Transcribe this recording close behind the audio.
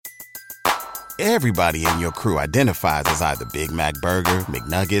Everybody in your crew identifies as either Big Mac Burger,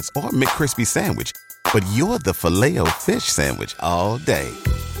 McNuggets, or McCrispy Sandwich. But you're the Filet-O-Fish Sandwich all day.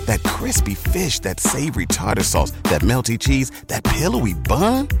 That crispy fish, that savory tartar sauce, that melty cheese, that pillowy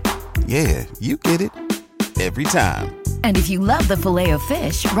bun. Yeah, you get it. Every time. And if you love the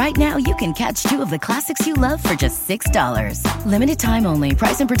Filet-O-Fish, right now you can catch two of the classics you love for just $6. Limited time only.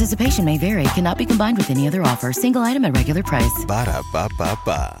 Price and participation may vary. Cannot be combined with any other offer. Single item at regular price.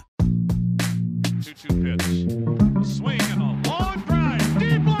 Ba-da-ba-ba-ba. 2-2 pitch. A swing and a long drive.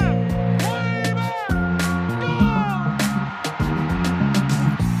 Deep left. Way back. Gone.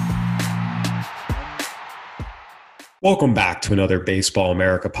 Welcome back to another Baseball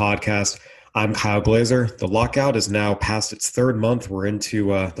America podcast. I'm Kyle Glazer. The lockout is now past its third month. We're into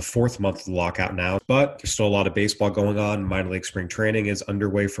the fourth month of the lockout now, but there's still a lot of baseball going on. Minor league spring training is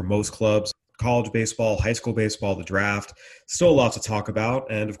underway for most clubs. College baseball, high school baseball, the draft, still a lot to talk about.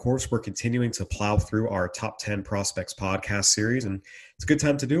 And of course, we're continuing to plow through our Top 10 Prospects podcast series. And it's a good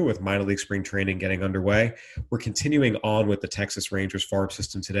time to do it with minor league spring training getting underway. We're continuing on with the Texas Rangers farm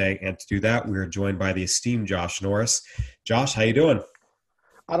system today. And to do that, we're joined by the esteemed Josh Norris. Josh, how you doing?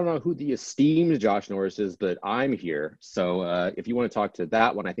 I don't know who the esteemed Josh Norris is, but I'm here. So if you want to talk to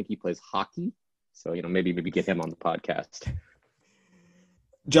that one, I think he plays hockey. So, maybe get him on the podcast.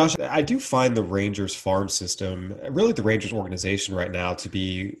 Josh, I do find the Rangers farm system, really the Rangers organization right now, to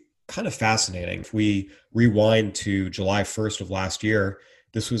be kind of fascinating. If we rewind to July 1st of last year,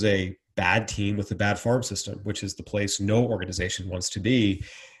 this was a bad team with a bad farm system, which is the place no organization wants to be.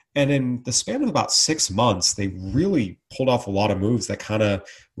 And in the span of about 6 months, they really pulled off a lot of moves that kind of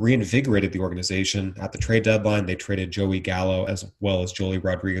reinvigorated the organization. At the trade deadline, they traded Joey Gallo as well as Joely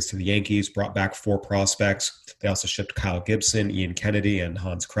Rodriguez to the Yankees, brought back 4 prospects. They also shipped Kyle Gibson, Ian Kennedy, and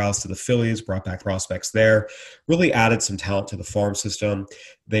Hans Kraus to the Phillies, brought back prospects there, really added some talent to the farm system.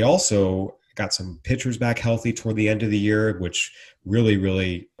 They also got some pitchers back healthy toward the end of the year, which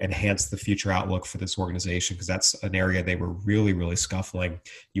really enhanced the future outlook for this organization, because that's an area they were really scuffling.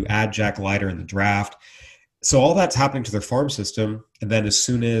 You add Jack Leiter in the draft. So all that's happening to their farm system. And then as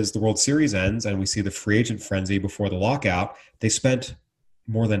soon as the World Series ends and we see the free agent frenzy before the lockout, they spent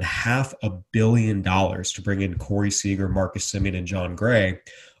more than $500 million to bring in Corey Seager, Marcus Semien, and John Gray.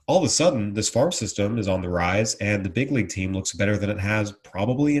 All of a sudden, this farm system is on the rise, and the big league team looks better than it has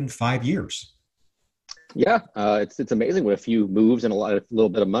probably in 5 years. Yeah, it's amazing what a few moves and a little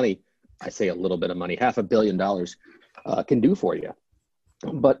bit of money, I say a little bit of money, $500 million can do for you.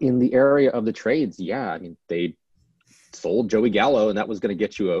 But in the area of the trades, yeah, I mean, they sold Joey Gallo, and that was going to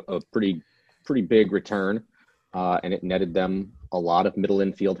get you a pretty big return, and it netted them a lot of middle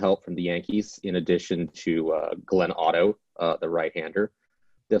infield help from the Yankees, in addition to Glenn Otto, the right-hander.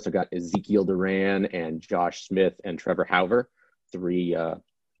 They also got Ezekiel Duran and Josh Smith and Trevor Hauver, 3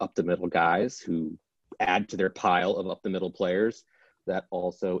 up-the-middle guys who add to their pile of up-the-middle players. That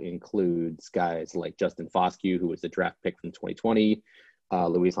also includes guys like Justin Foscue, who was the draft pick from 2020,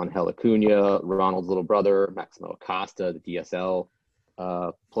 Luis Angel Acuna, Ronald's little brother, Maximo Acosta, the DSL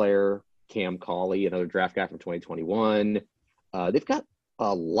player, Cam Cauley, another draft guy from 2021. They've got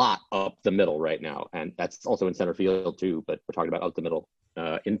a lot up the middle right now, and that's also in center field too, but we're talking about up the middle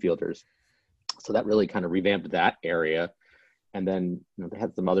infielders. So that really kind of revamped that area. And then they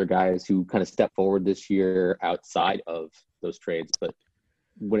had some other guys who kind of stepped forward this year outside of those trades. But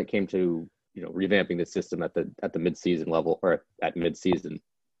when it came to revamping the system at the midseason level, or at midseason,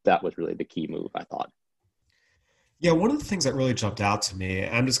 that was really the key move, I thought. Yeah, one of the things that really jumped out to me,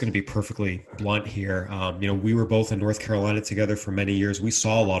 I'm just going to be perfectly blunt here. We were both in North Carolina together for many years. We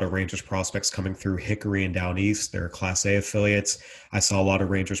saw a lot of Rangers prospects coming through Hickory and Down East, their Class A affiliates. I saw a lot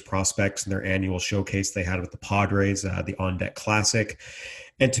of Rangers prospects in their annual showcase they had with the Padres, the On Deck Classic.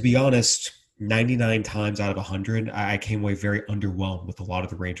 And to be honest, 99 times out of 100, I came away very underwhelmed with a lot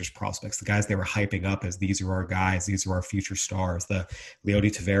of the Rangers prospects. The guys they were hyping up as these are our guys, these are our future stars, the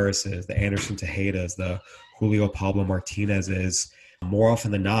Leody Taveras, the Anderson Tejedas, the Julio Pablo Martinez's, more often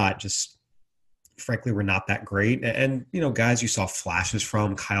than not, just frankly were not that great. And guys you saw flashes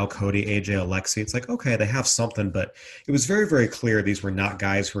from, Kyle Cody, AJ Alexy, it's like, okay, they have something, but it was very clear these were not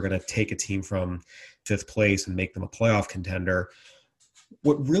guys who were going to take a team from 5th place and make them a playoff contender.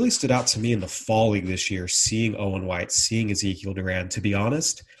 What really stood out to me in the fall league this year, seeing Owen White, seeing Ezekiel Duran, to be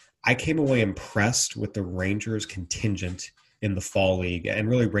honest, I came away impressed with the Rangers contingent in the fall league, and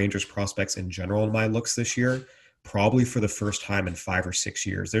really Rangers prospects in general in my looks this year, probably for the first time in 5 or 6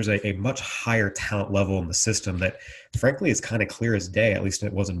 years. There's a much higher talent level in the system that frankly is kind of clear as day, at least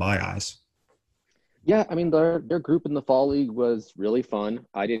it was in my eyes. Yeah, I mean, their group in the fall league was really fun.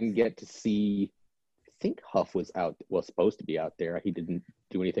 I didn't get to see, I think Huff was supposed to be out there. He didn't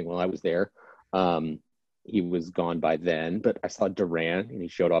do anything while I was there. He was gone by then, but I saw Duran, and he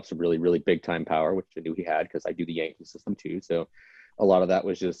showed off some really, really big time power, which I knew he had because I do the Yankee system too. So a lot of that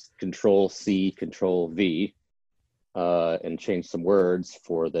was just Control C, Control V, and change some words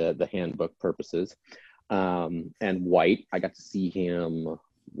for the handbook purposes. And White, I got to see him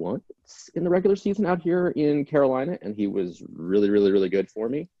once in the regular season out here in Carolina, and he was really, really, really good for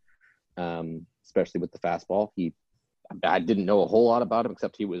me, especially with the fastball. I didn't know a whole lot about him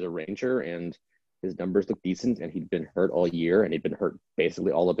except he was a Ranger, and his numbers looked decent, and he'd been hurt all year, and he'd been hurt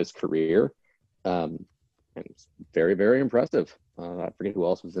basically all of his career. And it's very, very impressive. I forget who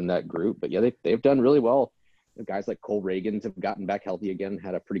else was in that group, but yeah, they've done really well. Guys like Cole Reagans have gotten back healthy again,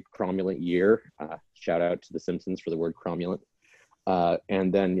 had a pretty cromulent year. Shout out to The Simpsons for the word cromulent.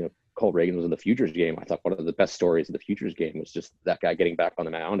 And then, Cole Reagan was in the Futures game. I thought one of the best stories of the Futures game was just that guy getting back on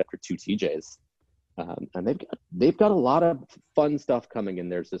the mound after 2 TJs. And they've got a lot of fun stuff coming in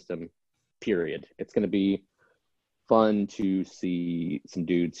their system, period. It's going to be fun to see some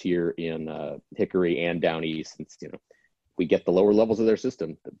dudes here in Hickory and down east, since we get the lower levels of their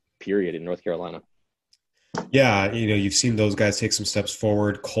system, period, in North Carolina. Yeah, you've seen those guys take some steps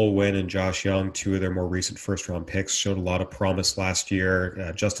forward. Cole Winn and Josh Young, 2 of their more recent first-round picks, showed a lot of promise last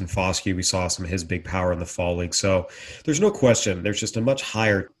year. Justin Foskey, we saw some of his big power in the fall league. So there's no question. There's just a much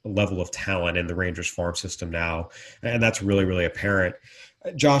higher level of talent in the Rangers farm system now, and that's really, really apparent.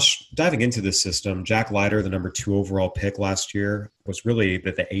 Josh, diving into this system, Jack Leiter, the number 2 overall pick last year, was really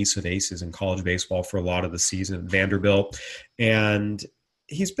the ace of aces in college baseball for a lot of the season at Vanderbilt. And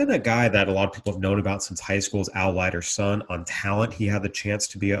he's been a guy that a lot of people have known about since high school as Al Leiter's son. On talent, he had the chance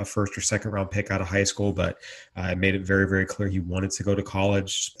to be a first or second round pick out of high school, but made it very, very clear he wanted to go to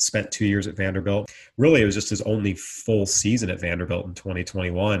college, spent 2 years at Vanderbilt. Really, it was just his only full season at Vanderbilt in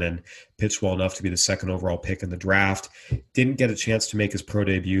 2021 and pitched well enough to be the second overall pick in the draft. Didn't get a chance to make his pro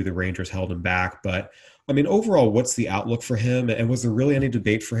debut. The Rangers held him back. But, overall, what's the outlook for him? And was there really any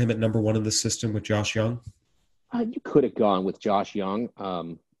debate for him at number 1 in the system with Josh Young? You could have gone with Josh Young.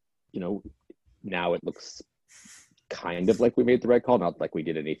 Now it looks kind of like we made the right call, not like we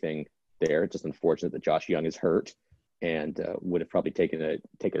did anything there. It's just unfortunate that Josh Young is hurt and would have probably taken a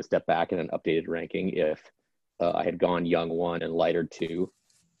step back in an updated ranking if I had gone Young 1 and Leiter 2.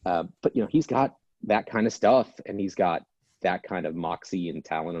 But he's got that kind of stuff, and he's got that kind of moxie and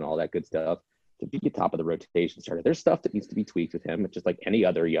talent and all that good stuff to be at top of the rotation starter. There's stuff that needs to be tweaked with him. It's just like any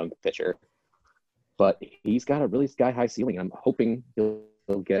other young pitcher. But he's got a really sky-high ceiling. I'm hoping he'll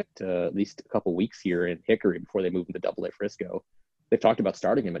get at least a couple weeks here in Hickory before they move him to Double-A Frisco. They've talked about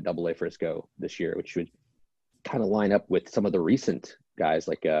starting him at Double-A Frisco this year, which would kind of line up with some of the recent guys,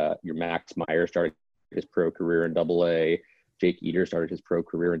 like your Max Meyer started his pro career in Double-A. Jake Eater started his pro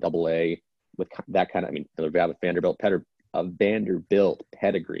career in Double-A. With that kind of, they have a Vanderbilt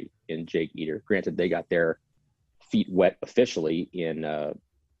pedigree in Jake Eater. Granted, they got their feet wet officially in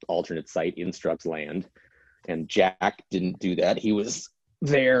alternate site Instructs land, and Jack didn't do that. He was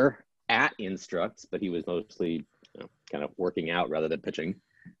there at Instructs, but he was mostly kind of working out rather than pitching.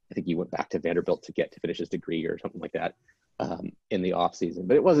 I think he went back to Vanderbilt to finish his degree or something like that in the off season.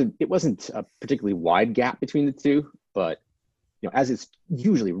 But it wasn't a particularly wide gap between the two. But as is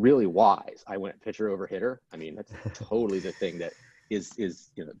usually really wise, I went pitcher over hitter. That's totally the thing that is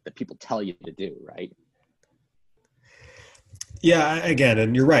that people tell you to do, right? Yeah, again,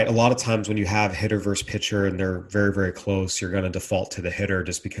 and you're right. A lot of times when you have hitter versus pitcher and they're very, very close, you're going to default to the hitter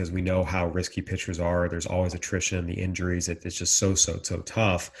just because we know how risky pitchers are. There's always attrition, the injuries. It's just so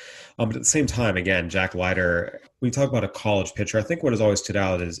tough. But at the same time, again, Jack Leiter, we talk about a college pitcher. I think what has always stood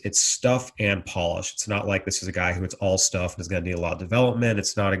out is it's stuff and polish. It's not like this is a guy who it's all stuff and is going to need a lot of development.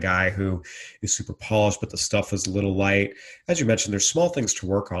 It's not a guy who is super polished, but the stuff is a little light. As you mentioned, there's small things to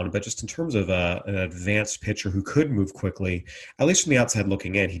work on, but just in terms of an advanced pitcher who could move quickly, at least from the outside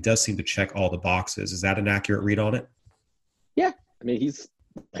looking in, he does seem to check all the boxes. Is that an accurate read on it? Yeah. He's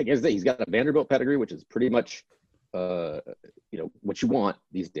got a Vanderbilt pedigree, which is pretty much, what you want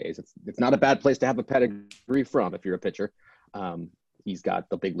these days. It's not a bad place to have a pedigree from if you're a pitcher. He's got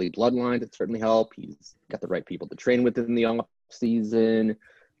the big league bloodline that certainly help. He's got the right people to train with in the off season.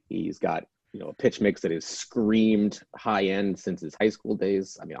 He's got, a pitch mix that is screamed high end since his high school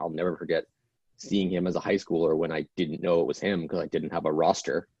days. I'll never forget seeing him as a high schooler when I didn't know it was him because I didn't have a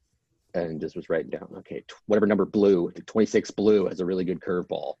roster and just was writing down, okay, whatever number blue, 26 blue has a really good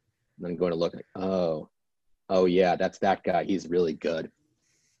curveball. And then going to look like, oh yeah, that's that guy. He's really good.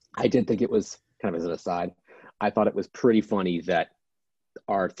 I did think it was, kind of as an aside, I thought it was pretty funny that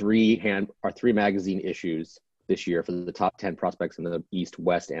our three magazine issues this year for the top 10 prospects in the East,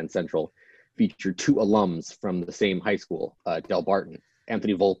 West, and Central featured 2 alums from the same high school, Del Barton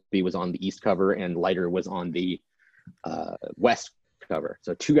Anthony Volpe was on the East cover and Leiter was on the West cover.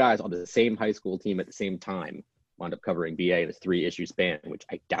 So two guys on the same high school team at the same time wound up covering BA in a 3-issue span, which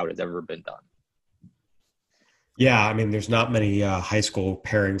I doubt has ever been done. Yeah, I mean, there's not many high school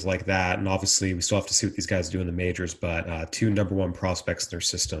pairings like that. And obviously, we still have to see what these guys do in the majors, but two number one prospects in their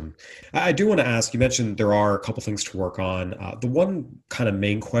system. I do want to ask, you mentioned there are a couple things to work on. The one kind of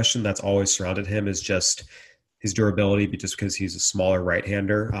main question that's always surrounded him is just his durability, but just because he's a smaller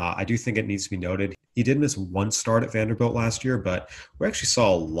right-hander. I do think it needs to be noted. He did miss one start at Vanderbilt last year, but we actually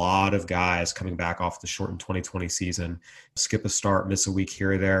saw a lot of guys coming back off the shortened 2020 season, skip a start, miss a week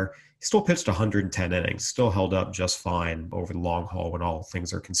here or there. He still pitched 110 innings, still held up just fine over the long haul when all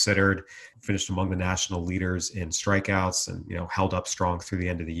things are considered. Finished among the national leaders in strikeouts and, held up strong through the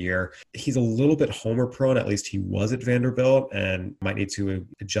end of the year. He's a little bit homer prone, at least he was at Vanderbilt, and might need to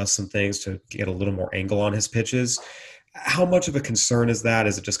adjust some things to get a little more angle on his pitches. How much of a concern is that?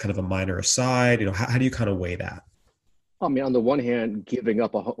 Is it just kind of a minor aside? How do you kind of weigh that? I mean, on the one hand, giving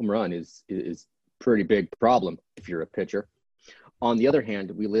up a home run is pretty big problem if you're a pitcher. On the other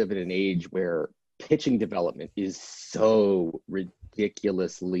hand, we live in an age where pitching development is so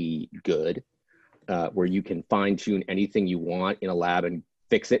ridiculously good, where you can fine tune anything you want in a lab and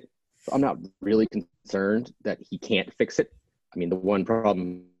fix it. So I'm not really concerned that he can't fix it. I mean, the one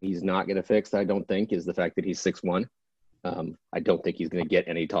problem he's not going to fix, I don't think, is the fact that he's 6'1". I don't think he's going to get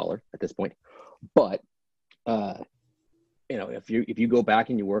any taller at this point. But, if you go back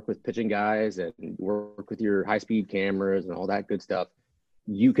and you work with pitching guys and work with your high-speed cameras and all that good stuff,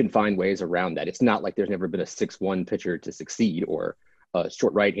 you can find ways around that. It's not like there's never been a 6'1" pitcher to succeed, or a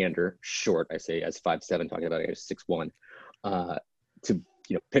short right-hander, I say as 5'7", talking about as 6'1", to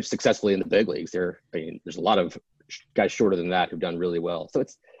pitch successfully in the big leagues. There's a lot of guys shorter than that who've done really well. So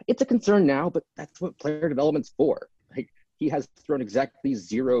it's a concern now, but that's what player development's for. Like, he has thrown exactly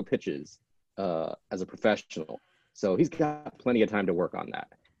 0 pitches as a professional. So he's got plenty of time to work on that.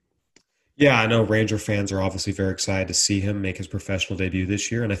 Yeah, I know Ranger fans are obviously very excited to see him make his professional debut this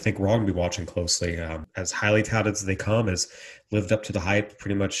year, and I think we're all going to be watching closely. As highly touted as they come, has lived up to the hype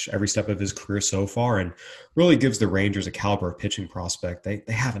pretty much every step of his career so far, and really gives the Rangers a caliber of pitching prospect they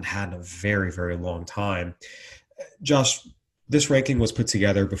haven't had in a very, very long time. Josh, this ranking was put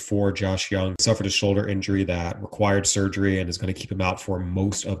together before Josh Young suffered a shoulder injury that required surgery and is going to keep him out for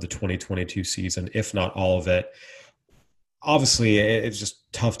most of the 2022 season, if not all of it. Obviously, it's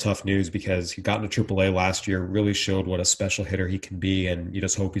just tough news because he got into AAA last year, really showed what a special hitter he can be, and you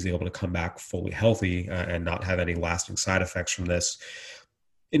just hope he's able to come back fully healthy and not have any lasting side effects from this.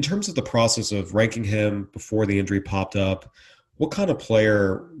 In terms of the process of ranking him before the injury popped up, what kind of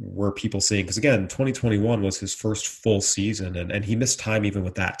player were people seeing? Because again, 2021 was his first full season, and he missed time even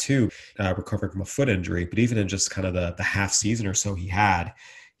with that too, recovering from a foot injury. But even in just kind of the half season or so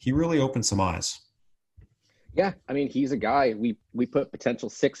he really opened some eyes. Yeah, I mean, he's a guy, we put potential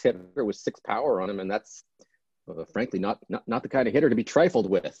 6 hitter with 6 power on him, and that's frankly not the kind of hitter to be trifled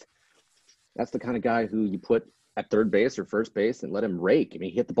with. That's the kind of guy who you put at third base or first base and let him rake. I mean,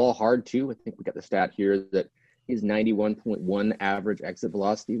 he hit the ball hard too. I think we got the stat here that his 91.1 average exit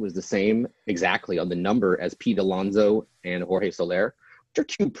velocity was the same exactly on the number as Pete Alonso and Jorge Soler, which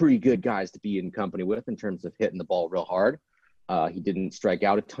are 2 pretty good guys to be in company with in terms of hitting the ball real hard. He didn't strike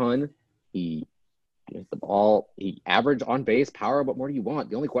out a ton. He hit the ball. He averaged on base power. What more do you want?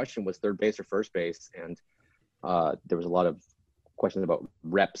 The only question was third base or first base. And there was a lot of questions about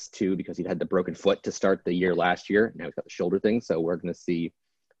reps too, because he'd had the broken foot to start the year last year. Now he's got the shoulder thing. So we're going to see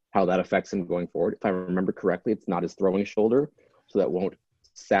how that affects him going forward. If I remember correctly, it's not his throwing shoulder, so that won't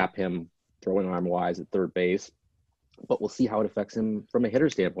sap him throwing arm wise at third base, but we'll see how it affects him from a hitter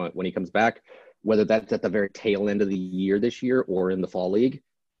standpoint when he comes back, whether that's at the very tail end of the year this year or in the fall league.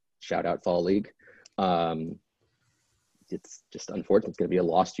 Shout out fall league. It's just unfortunate. It's going to be a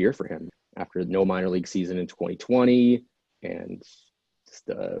lost year for him after no minor league season in 2020 and just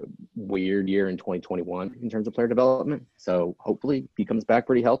a weird year in 2021 in terms of player development. So hopefully he comes back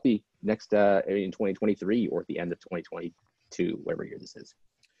pretty healthy next in 2023 or at the end of 2022, whatever year this is.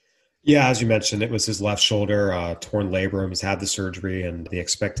 Yeah, as you mentioned, it was his left shoulder, torn labrum. He's had the surgery, and the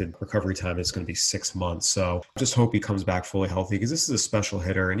expected recovery time is going to be 6 months. So just hope he comes back fully healthy, because this is a special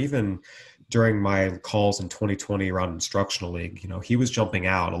hitter. And even during my calls in 2020 around instructional league, he was jumping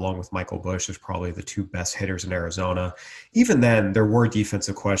out along with Michael Busch as probably the 2 best hitters in Arizona. Even then, there were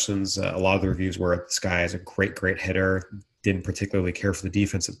defensive questions. A lot of the reviews were, this guy is a great hitter. didn't particularly care for the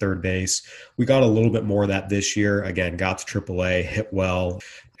defense at third base. We got a little bit more of that this year. Again, got to AAA, hit well.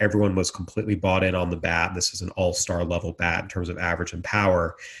 Everyone was completely bought in on the bat. This is an all-star level bat in terms of average and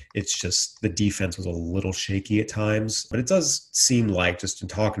power. It's just the defense was a little shaky at times. But it does seem like, just in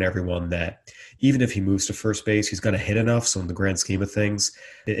talking to everyone, that even if he moves to first base, he's going to hit enough. So in the grand scheme of things,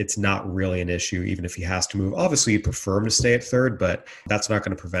 it's not really an issue, even if he has to move. Obviously, you'd prefer him to stay at third, but that's not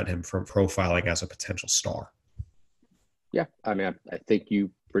going to prevent him from profiling as a potential star. Yeah, I mean, I think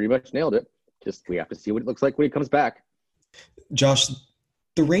you pretty much nailed it. Just we have to see what it looks like when he comes back. Josh,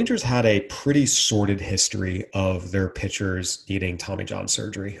 the Rangers had a pretty sordid history of their pitchers needing Tommy John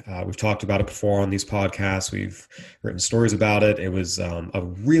surgery. We've talked about it before on these podcasts. We've written stories about it. It was a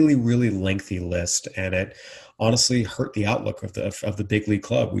really, really lengthy list, and it honestly hurt the outlook of the big league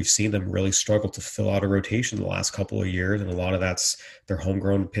club. We've seen them really struggle to fill out a rotation the last couple of years, and a lot of that's their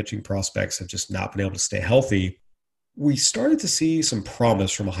homegrown pitching prospects have just not been able to stay healthy. We started to see some promise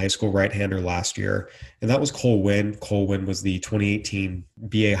from a high school right-hander last year, and that was Cole Winn. Cole Winn was the 2018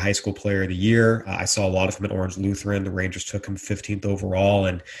 BA High School Player of the Year. I saw a lot of him at Orange Lutheran. The Rangers took him 15th overall,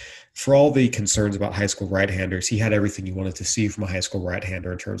 and for all the concerns about high school right-handers, he had everything you wanted to see from a high school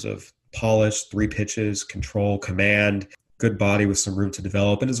right-hander in terms of polish, 3 pitches, control, command, good body with some room to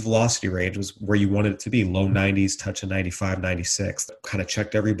develop, and his velocity range was where you wanted it to be, low 90s, touching 95, 96. Kind of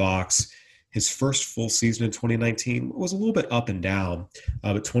checked every box. His first full season in 2019 was a little bit up and down,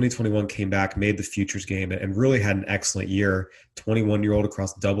 but 2021 came back, made the Futures game, and really had an excellent year. 21-year-old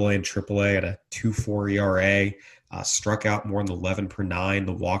across AA and AAA at a 2.4 ERA, struck out more than 11 per 9.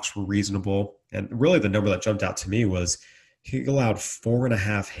 The walks were reasonable. And really the number that jumped out to me was he allowed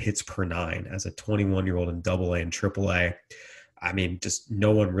 4.5 hits per 9 as a 21-year-old in AA and AAA. I mean, just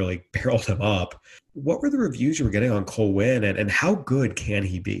no one really barreled him up. What were the reviews you were getting on Cole Winn, and how good can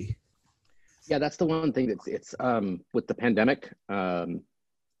he be? Yeah, that's the one thing it's with the pandemic,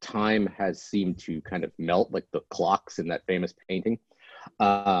 time has seemed to kind of melt like the clocks in that famous painting.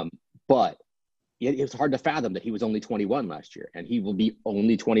 But it was hard to fathom that he was only 21 last year, and he will be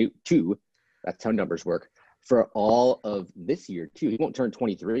only 22. That's how numbers work for all of this year too. He won't turn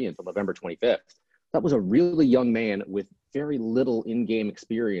 23 until November 25th. That was a really young man with very little in-game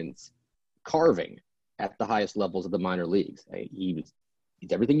experience carving at the highest levels of the minor leagues. He's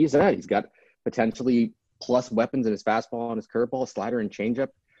everything you said. He's got potentially plus weapons in his fastball and his curveball, slider and changeup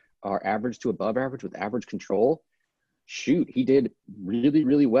are average to above average with average control. Shoot, he did really,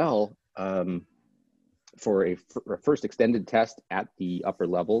 really well for a first extended test at the upper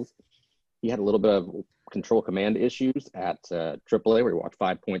levels. He had a little bit of control command issues at AAA, where he walked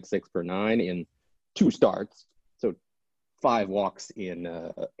 5.6 per 9 in 2 starts. So 5 walks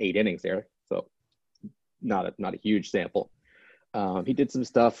in 8 innings there. So not a huge sample. He did some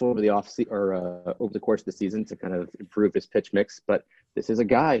stuff over the over the course of the season to kind of improve his pitch mix, but this is a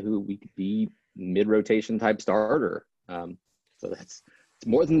guy who we could be mid-rotation type starter. So it's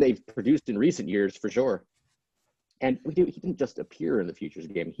more than they've produced in recent years for sure. And he didn't just appear in the Futures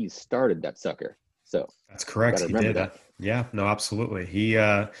game; he started that sucker. So that's correct. He did that. Yeah, no, absolutely.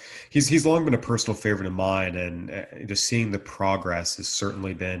 He's long been a personal favorite of mine, and just seeing the progress has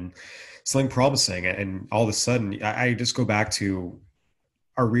certainly been something promising. And all of a sudden, I just go back to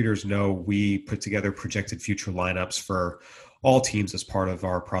our readers know we put together projected future lineups for all teams as part of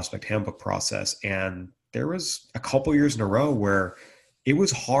our prospect handbook process. And there was a couple years in a row where it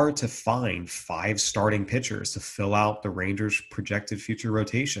was hard to find 5 starting pitchers to fill out the Rangers' projected future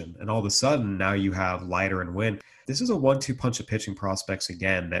rotation. And all of a sudden, now you have Leiter and Winn. This is a 1-2 punch of pitching prospects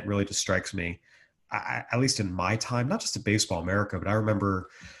again that really just strikes me, at least in my time, not just at Baseball America, but I remember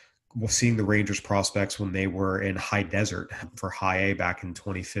seeing the Rangers prospects when they were in high desert for high A back in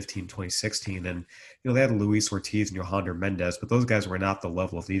 2015, 2016. And, they had Luis Ortiz and Yohander Mendez, but those guys were not the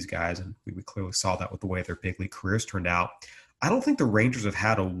level of these guys. And we clearly saw that with the way their big league careers turned out. I don't think the Rangers have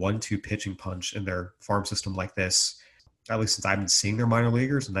had a 1-2 pitching punch in their farm system like this, at least since I've been seeing their minor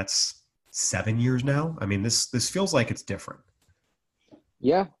leaguers, and that's 7 years now. I mean, this feels like it's different.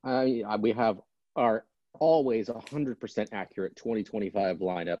 Yeah, we have our always 100% accurate 2025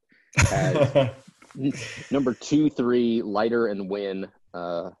 lineup as number 2, 3, Leiter and Winn,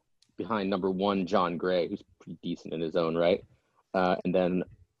 behind number 1, John Gray, who's pretty decent in his own right. And then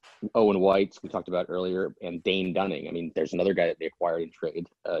Owen White, we talked about earlier, and Dane Dunning. I mean, there's another guy that they acquired in trade.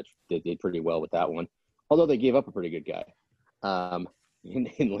 They did pretty well with that one, although they gave up a pretty good guy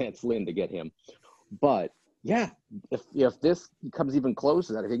in Lance Lynn to get him. But yeah, if this comes even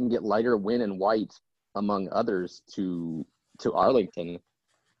closer, that if he can get Leiter, Winn, and White among others to Arlington,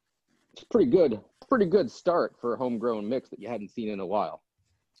 it's pretty good start for a homegrown mix that you hadn't seen in a while.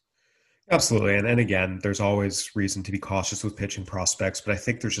 Absolutely. And again, there's always reason to be cautious with pitching prospects, but I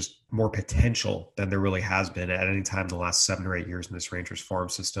think there's just more potential than there really has been at any time in the last 7 or 8 years in this Rangers farm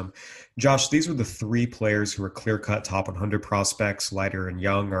system. Josh, these were the three players who are clear-cut top 100 prospects. Leiter and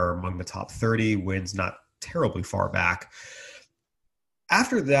Young are among the top 30, wins not terribly far back.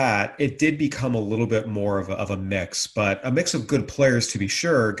 After that, it did become a little bit more of a mix, but a mix of good players to be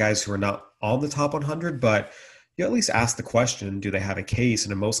sure, guys who are not on the top 100, but you at least ask the question, do they have a case?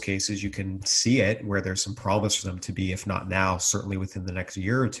 And in most cases, you can see it where there's some promise for them to be, if not now, certainly within the next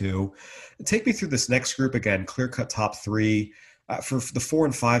year or two. Take me through this next group again, clear-cut top three. For the 4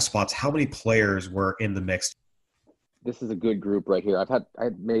 and 5 spots, how many players were in the mix? This is a good group right here.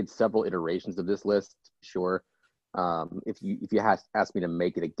 I've made several iterations of this list, sure. If you ask me to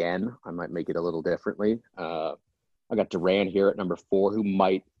make it again, I might make it a little differently. I got Duran here at number 4, who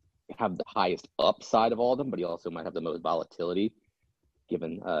might have the highest upside of all of them, but he also might have the most volatility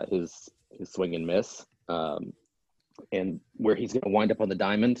given his swing and miss. And where he's going to wind up on the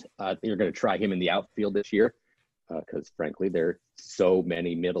diamond, you're going to try him in the outfield this year because, frankly, there are so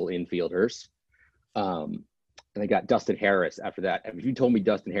many middle infielders. And I got Dustin Harris after that. If you told me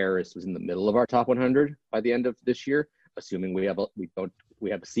Dustin Harris was in the middle of our top 100 by the end of this year, assuming we have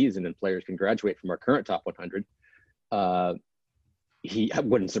a season and players can graduate from our current top 100, he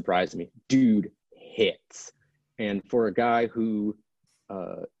wouldn't surprise me. Dude hits. And for a guy who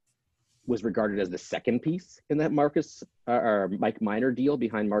was regarded as the second piece in that Mike Minor deal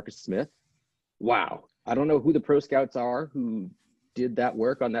behind Marcus Smith, wow. I don't know who the pro scouts are who did that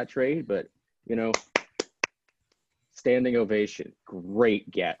work on that trade, but, standing ovation. Great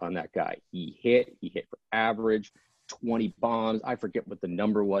get on that guy. He hit for average, 20 bombs. I forget what the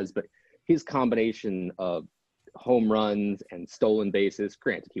number was, but his combination of home runs and stolen bases,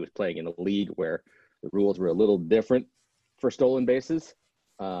 granted, he was playing in a league where the rules were a little different for stolen bases,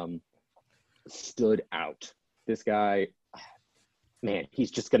 stood out. This guy, man, he's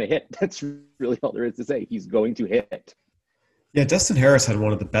just going to hit. That's really all there is to say. He's going to hit. Yeah, Dustin Harris had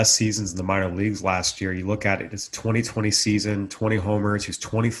one of the best seasons in the minor leagues last year. You look at it, it's a 2020 season, 20 homers. He was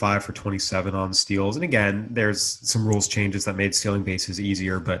 25 for 27 on steals. And again, there's some rules changes that made stealing bases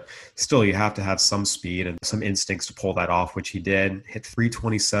easier, but still you have to have some speed and some instincts to pull that off, which he did. Hit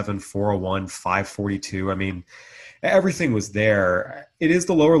 327, 401, 542. I mean, everything was there. It is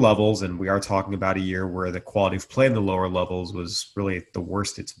the lower levels, and we are talking about a year where the quality of play in the lower levels was really the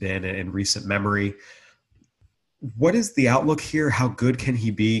worst it's been in recent memory. What is the outlook here? How good can he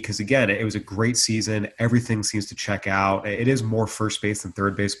be? Because again, it was a great season. Everything seems to check out. It is more first base than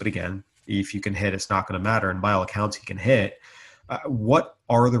third base, but again, if you can hit, it's not going to matter. And by all accounts, he can hit. What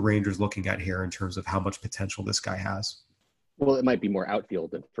are the Rangers looking at here in terms of how much potential this guy has? Well, it might be more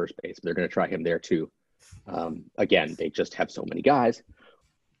outfield than first base, but they're going to try him there too. Again, they just have so many guys.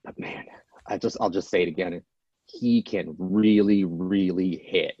 But man, I'll just say it again. He can really, really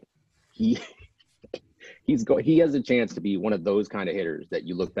hit. He has a chance to be one of those kind of hitters that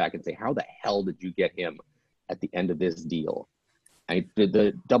you look back and say, how the hell did you get him at the end of this deal?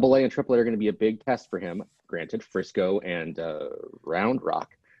 The AA and AAA are going to be a big test for him. Granted, Frisco and Round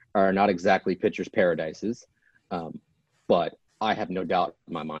Rock are not exactly pitcher's paradises, but I have no doubt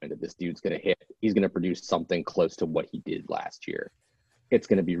in my mind that this dude's going to hit. He's going to produce something close to what he did last year. It's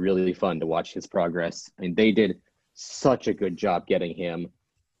going to be really fun to watch his progress. I mean, they did such a good job getting him.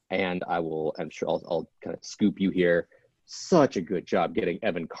 And I'm sure I'll kind of scoop you here. Such a good job getting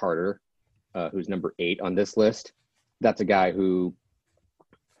Evan Carter, who's number 8 on this list. That's a guy who,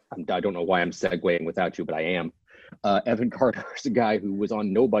 I don't know why I'm segueing without you, but I am. Evan Carter is a guy who was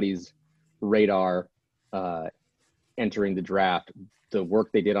on nobody's radar entering the draft. The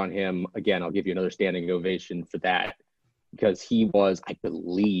work they did on him, again, I'll give you another standing ovation for that, because he was, I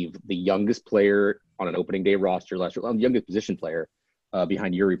believe, the youngest player on an opening day roster last year, the youngest position player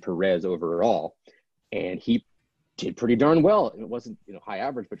behind Yuri Perez overall. And he did pretty darn well. It wasn't, high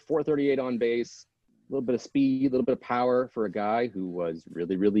average, but 438 on base, a little bit of speed, a little bit of power for a guy who was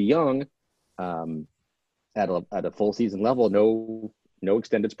really, really young at a full season level. No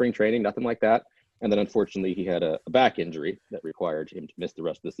extended spring training, nothing like that. And then unfortunately he had a back injury that required him to miss the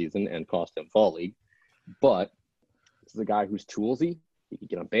rest of the season and cost him fall league. But this is a guy who's toolsy. He can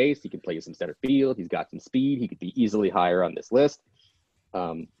get on base. He can play some center field. He's got some speed. He could be easily higher on this list.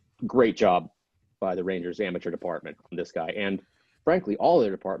 Great job by the Rangers amateur department on this guy. And frankly, all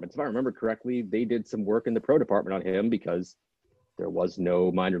their departments, if I remember correctly, they did some work in the pro department on him because there was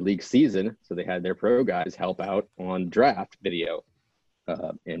no minor league season. So they had their pro guys help out on draft video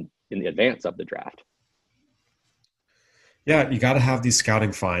in the advance of the draft. Yeah, you got to have these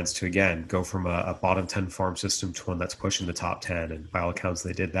scouting finds to, again, go from a bottom 10 farm system to one that's pushing the top 10. And by all accounts,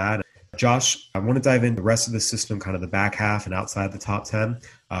 they did that. Josh, I want to dive into the rest of the system, kind of the back half and outside the top 10.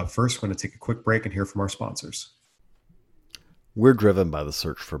 First, we're going to take a quick break and hear from our sponsors. We're driven by the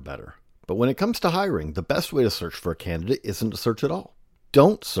search for better. But when it comes to hiring, the best way to search for a candidate isn't to search at all.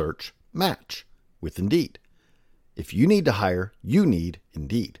 Don't search, match with Indeed. If you need to hire, you need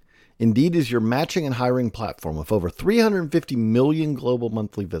Indeed. Indeed is your matching and hiring platform with over 350 million global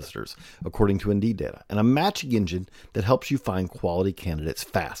monthly visitors, according to Indeed data, and a matching engine that helps you find quality candidates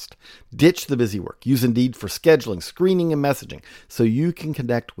fast. Ditch the busy work. Use Indeed for scheduling, screening, and messaging so you can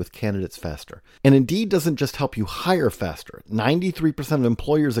connect with candidates faster. And Indeed doesn't just help you hire faster. 93% of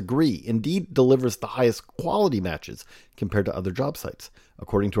employers agree Indeed delivers the highest quality matches compared to other job sites,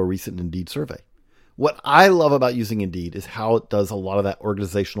 according to a recent Indeed survey. What I love about using Indeed is how it does a lot of that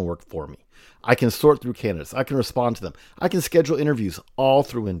organizational work for me. I can sort through candidates. I can respond to them. I can schedule interviews all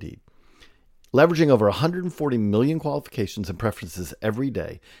through Indeed. Leveraging over 140 million qualifications and preferences every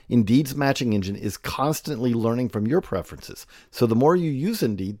day, Indeed's matching engine is constantly learning from your preferences. So the more you use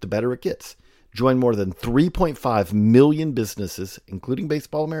Indeed, the better it gets. Join more than 3.5 million businesses, including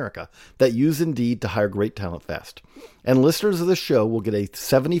Baseball America, that use Indeed to hire great talent fast. And listeners of the show will get a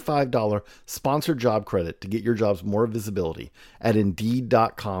 $75 sponsored job credit to get your jobs more visibility at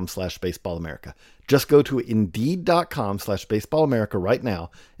Indeed.com/BaseballAmerica. Just go to Indeed.com/BaseballAmerica right now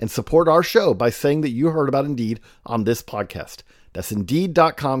and support our show by saying that you heard about Indeed on this podcast. That's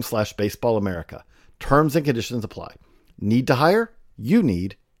Indeed.com/BaseballAmerica. Terms and conditions apply. Need to hire? You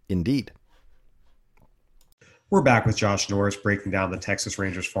need Indeed. We're back with Josh Norris breaking down the Texas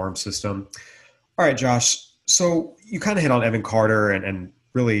Rangers farm system. All right, Josh. So you kind of hit on Evan Carter and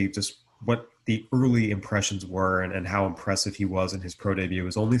really just what the early impressions were and how impressive he was in his pro debut. It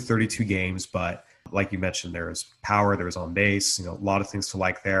was only 32 games, but like you mentioned, there was power, there was on base, a lot of things to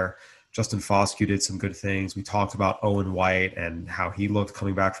like there. Justin Foscue did some good things. We talked about Owen White and how he looked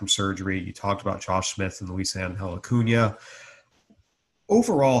coming back from surgery. You talked about Josh Smith and Luis Angel Acuna.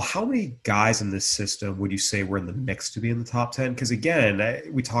 Overall, how many guys in this system would you say were in the mix to be in the top 10? Because again,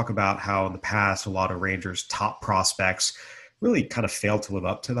 we talk about how in the past, a lot of Rangers top prospects really kind of failed to live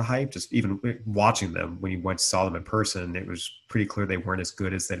up to the hype. Just even watching them, when you went to saw them in person, it was pretty clear they weren't as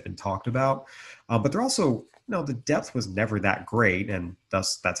good as they'd been talked about. But they're also, the depth was never that great. And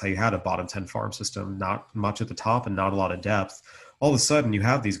thus, that's how you had a bottom 10 farm system, not much at the top and not a lot of depth. All of a sudden you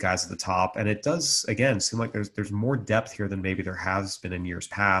have these guys at the top, and it does, again, seem like there's more depth here than maybe there has been in years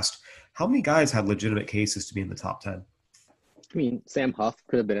past. How many guys had legitimate cases to be in the top 10? I mean, Sam Huff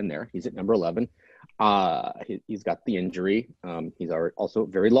could have been in there. He's at number 11. He's got the injury. He's also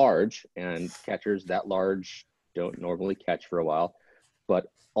very large, and catchers that large don't normally catch for a while. But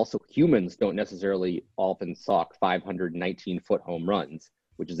also humans don't necessarily often sock 519-foot home runs,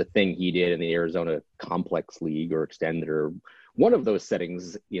 which is a thing he did in the Arizona Complex League or Extended or one of those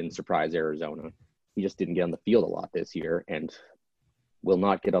settings in Surprise, Arizona. He just didn't get on the field a lot this year and will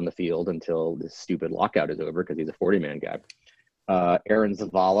not get on the field until this stupid lockout is over because he's a 40-man guy. Aaron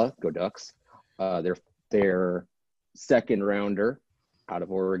Zavala, go Ducks. Their second rounder out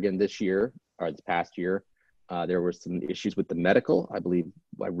of Oregon this past year. There were some issues with the medical. I believe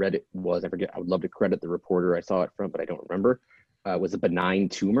I read it was, I forget, I would love to credit the reporter I saw it from, but I don't remember. Was a benign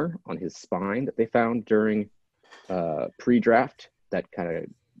tumor on his spine that they found during pre-draft that kind of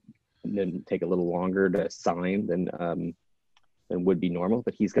didn't take a little longer to sign than would be normal.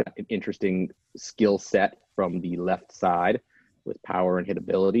 But he's got an interesting skill set from the left side with power and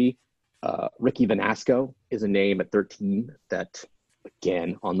hitability. Ricky Vanasco is a name at 13 that,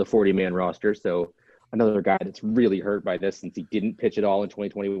 again, on the 40-man roster. So another guy that's really hurt by this since he didn't pitch at all in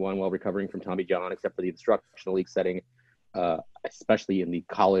 2021 while recovering from Tommy John, except for the instructional league setting, especially in the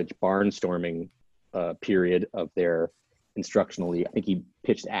college barnstorming period of their instructional league. I think he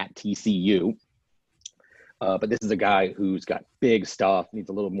pitched at TCU. But this is a guy who's got big stuff, needs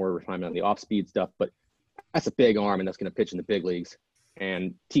a little more refinement on the off-speed stuff, but that's a big arm, and that's going to pitch in the big leagues.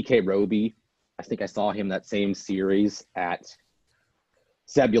 And TK Roby, I think I saw him that same series at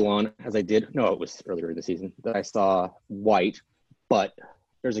Zebulon as I did. No, it was earlier in the season that I saw White. But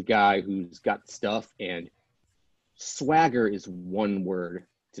there's a guy who's got stuff, and swagger is one word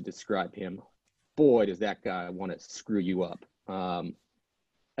to describe him. Boy, does that guy want to screw you up.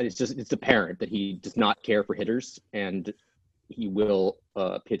 It's apparent that he does not care for hitters, and he will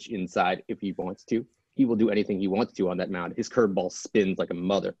pitch inside if he wants to. He will do anything he wants to on that mound. His curveball spins like a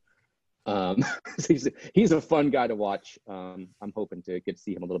mother. So he's a fun guy to watch. I'm hoping to get to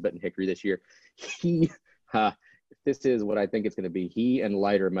see him a little bit in Hickory this year. If this is what I think it's going to be, he and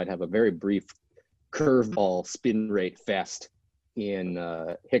Leiter might have a very brief curveball spin rate fest in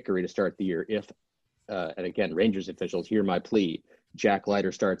Hickory to start the year. And again, Rangers officials, hear my plea. Jack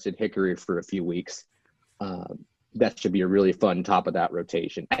Leiter starts at Hickory for a few weeks. That should be a really fun top of that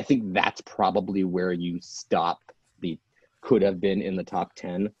rotation. I think that's probably where you stop the could have been in the top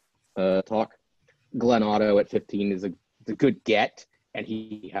 10 talk. Glenn Otto at 15 is a good get, and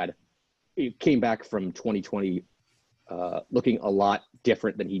he came back from 2020 looking a lot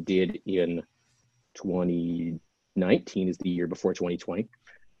different than he did in 2019, is the year before 2020.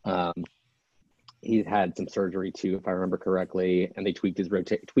 He had some surgery too, if I remember correctly, and they tweaked his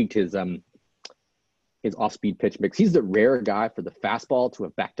off-speed pitch mix. He's the rare guy for the fastball to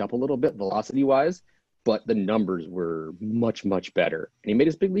have backed up a little bit velocity-wise, but the numbers were much, much better. And he made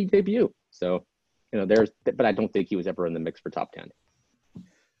his big league debut. So, but I don't think he was ever in the mix for top 10.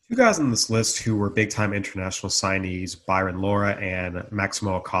 Two guys on this list who were big-time international signees, Byron Lora and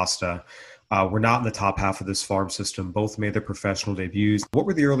Maximo Acosta, were not in the top half of this farm system. Both made their professional debuts. What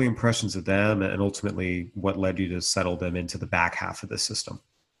were the early impressions of them, and ultimately what led you to settle them into the back half of this system?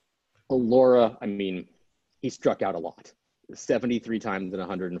 Well, Lora, I mean, he struck out a lot. 73 times and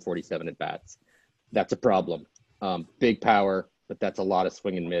 147 at-bats. That's a problem. Big power, but that's a lot of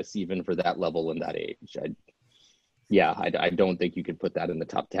swing and miss, even for that level and that age. I don't think you could put that in the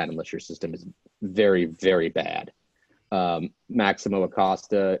top 10 unless your system is very, very bad. Maximo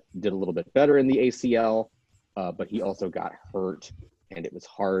Acosta did a little bit better in the ACL, but he also got hurt, and it was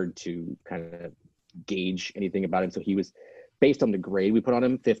hard to kind of gauge anything about him. So he was, based on the grade we put on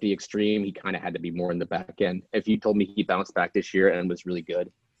him, 50 extreme, he kind of had to be more in the back end. If you told me he bounced back this year and was really good,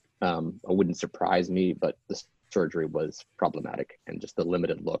 it wouldn't surprise me, but the surgery was problematic and just the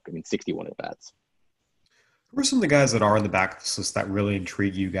limited look. I mean, 61 at-bats. Who are some of the guys that are in the back of this list that really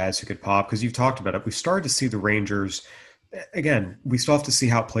intrigue you guys who could pop? Because you've talked about it. We've started to see the Rangers. Again, we still have to see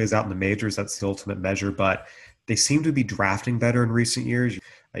how it plays out in the majors. That's the ultimate measure. But they seem to be drafting better in recent years.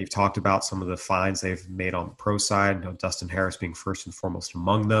 You've talked about some of the finds they've made on the pro side, Dustin Harris being first and foremost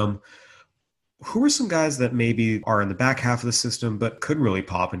among them. Who are some guys that maybe are in the back half of the system but could really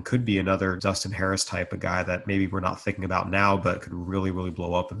pop and could be another Dustin Harris type of guy that maybe we're not thinking about now but could really, really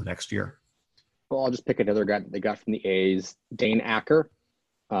blow up in the next year? Well, I'll just pick another guy that they got from the A's, Dane Acker.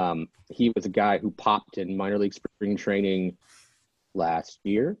 He was a guy who popped in minor league spring training last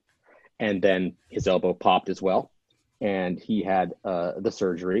year, and then his elbow popped as well. And he had the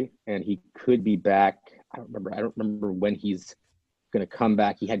surgery, and he could be back. I don't remember when he's going to come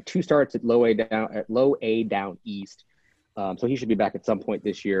back. He had 2 starts at low A down east, so he should be back at some point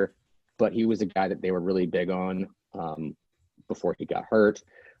this year. But he was a guy that they were really big on before he got hurt.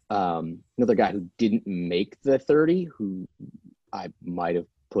 Another guy who didn't make the 30, who I might have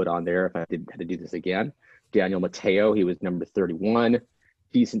put on there if I had to do this again, Daniel Mateo. He was number 31,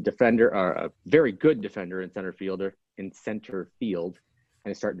 decent defender, a very good defender in center field,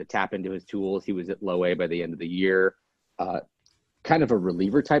 and is starting to tap into his tools. He was at low A by the end of the year. Kind of a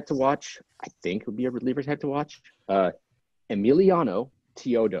reliever type to watch. I think would be a reliever type to watch. Emiliano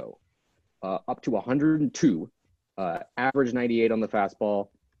Teodo, up to 102, average 98 on the fastball,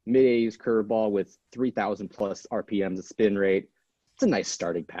 mid-A's curveball with 3,000 plus RPMs of spin rate. It's a nice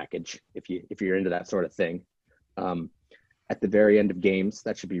starting package if you're into that sort of thing. At the very end of games,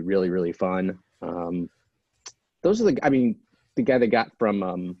 that should be really, really fun. Those are the guy they got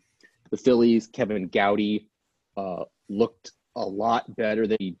from the Phillies, Kevin Gowdy, looked a lot better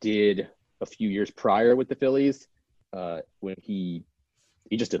than he did a few years prior with the Phillies, when he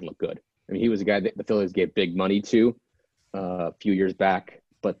just didn't look good. I mean, he was a guy that the Phillies gave big money to a few years back.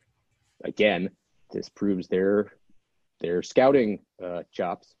 But again, this proves their scouting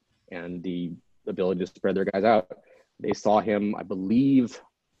chops and the ability to spread their guys out. They saw him, I believe,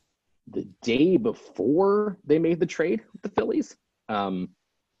 the day before they made the trade with the Phillies, and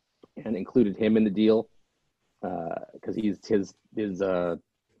included him in the deal because his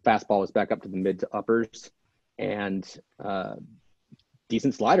fastball was back up to the mid to uppers, and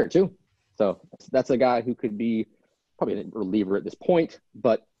decent slider too. So that's a guy who could be probably a reliever at this point,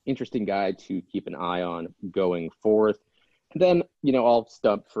 but interesting guy to keep an eye on going forth. And then, I'll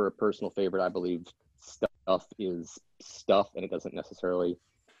stump for a personal favorite. I believe stuff is stuff, and it doesn't necessarily,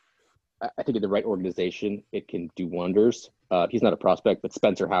 I think in the right organization, it can do wonders. He's not a prospect, but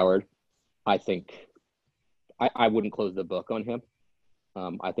Spencer Howard, I think I wouldn't close the book on him.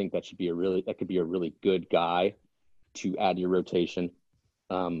 I think that could be a really good guy to add to your rotation.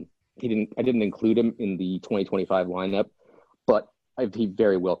 I didn't include him in the 2025 lineup, but he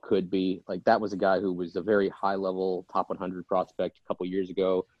very well could be. Like, that was a guy who was a very high level top 100 prospect a couple years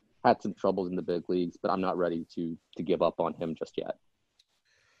ago, had some troubles in the big leagues, but I'm not ready to give up on him just yet.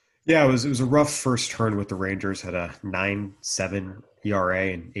 Yeah, it was a rough first turn with the Rangers. Had a 9.7 ERA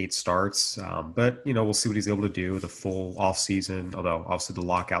and 8 starts. But we'll see what he's able to do the full offseason. Although obviously the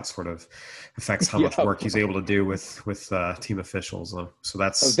lockout sort of affects how much Yeah, work he's able to do with team officials. So a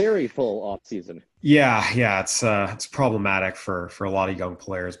that's very full off season. yeah, it's problematic for a lot of young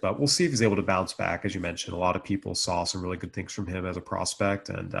players. But we'll see if he's able to bounce back. As you mentioned, a lot of people saw some really good things from him as a prospect,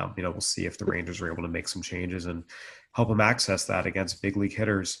 and we'll see if the Rangers are able to make some changes and help him access that against big league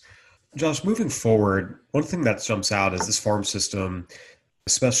hitters. Josh, moving forward, one thing that jumps out is this farm system,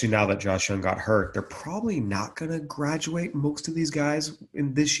 especially now that Josh Young got hurt. They're probably not going to graduate most of these guys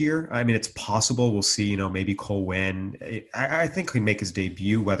in this year. I mean, it's possible. We'll see, maybe Cole Winn. I think he'll make his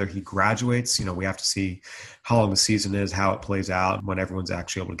debut. Whether he graduates, we have to see how long the season is, how it plays out, when everyone's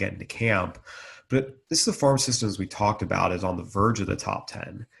actually able to get into camp. But this is the farm system, as we talked about, is on the verge of the top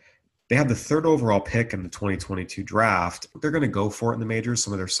 10. They have the third overall pick in the 2022 draft. They're going to go for it in the majors.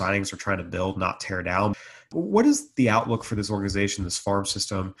 Some of their signings are trying to build, not tear down. But what is the outlook for this organization, this farm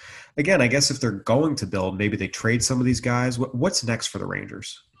system? Again, I guess if they're going to build, maybe they trade some of these guys. What's next for the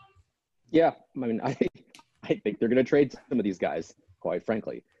Rangers? Yeah, I mean, I think they're going to trade some of these guys, quite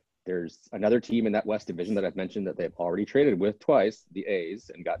frankly. There's another team in that West Division that I've mentioned that they've already traded with twice, the A's,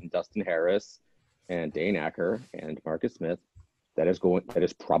 and gotten Dustin Harris and Dane Acker and Marcus Smith. That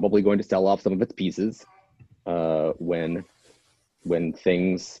is probably going to sell off some of its pieces when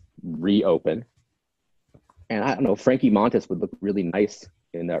things reopen. And I don't know, Frankie Montas would look really nice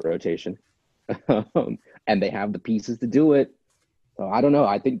in that rotation, and they have the pieces to do it. So I don't know.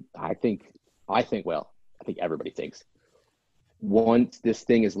 I think everybody thinks once this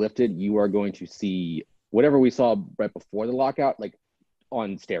thing is lifted, you are going to see whatever we saw right before the lockout, like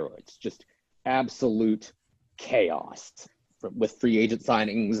on steroids, just absolute chaos. With free agent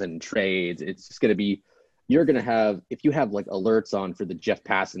signings and trades, it's just going to be, you're going to have, if you have like alerts on for the Jeff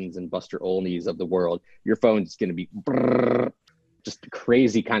Passons and Buster Olneys of the world, your phone's going to be just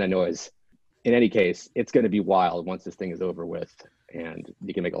crazy kind of noise. In any case, it's going to be wild once this thing is over with, and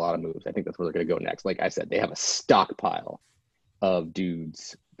you can make a lot of moves. I think that's where they're going to go next. Like I said, they have a stockpile of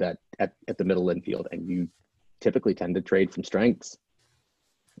dudes that at the middle infield, and you typically tend to trade from strengths.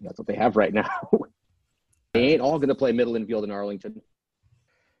 That's what they have right now. They ain't all going to play middle infield in Arlington.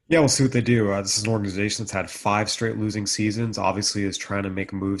 Yeah, we'll see what they do. This is an organization that's had 5 straight losing seasons, obviously is trying to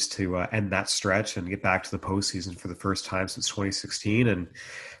make moves to end that stretch and get back to the postseason for the first time since 2016. And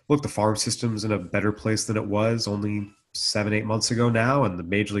look, the farm system's in a better place than it was only 7-8 months ago now, and the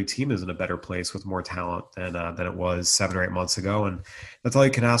major league team is in a better place with more talent than it was 7 or 8 months ago. And that's all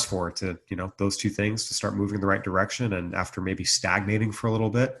you can ask for, to those two things to start moving in the right direction. And after maybe stagnating for a little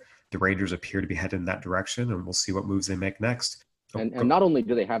bit, the Rangers appear to be headed in that direction, and we'll see what moves they make next. And not only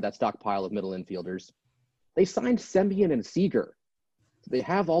do they have that stockpile of middle infielders, they signed Semien and Seager. They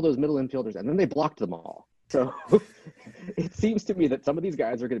have all those middle infielders, and then they blocked them all. So it seems to me that some of these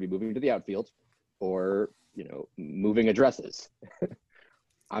guys are going to be moving to the outfield or, moving addresses.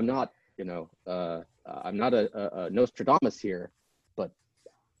 I'm not a Nostradamus here, but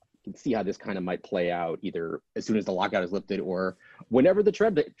you can see how this kind of might play out either as soon as the lockout is lifted or whenever the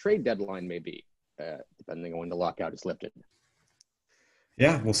trade deadline may be, depending on when the lockout is lifted.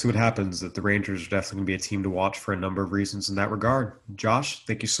 Yeah, we'll see what happens. That the Rangers are definitely going to be a team to watch for a number of reasons in that regard. Josh,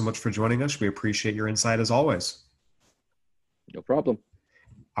 thank you so much for joining us. We appreciate your insight as always. No problem.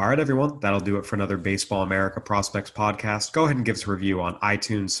 All right, everyone. That'll do it for another Baseball America Prospects podcast. Go ahead and give us a review on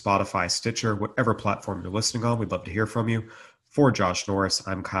iTunes, Spotify, Stitcher, whatever platform you're listening on. We'd love to hear from you. For Josh Norris,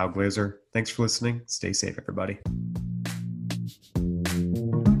 I'm Kyle Glazer. Thanks for listening. Stay safe, everybody.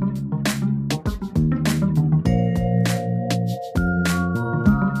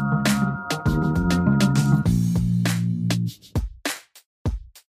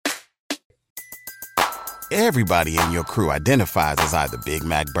 Everybody in your crew identifies as either Big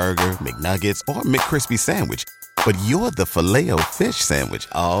Mac Burger, McNuggets, or McCrispy Sandwich. But you're the Filet-O-Fish Sandwich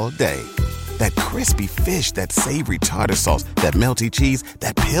all day. That crispy fish, that savory tartar sauce, that melty cheese,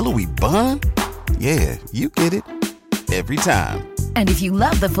 that pillowy bun. Yeah, you get it. Every time. And if you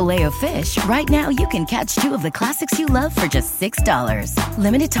love the Filet-O-Fish, right now you can catch 2 of the classics you love for just $6.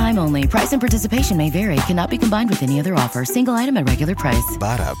 Limited time only. Price and participation may vary. Cannot be combined with any other offer. Single item at regular price.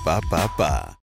 Ba-da-ba-ba-ba.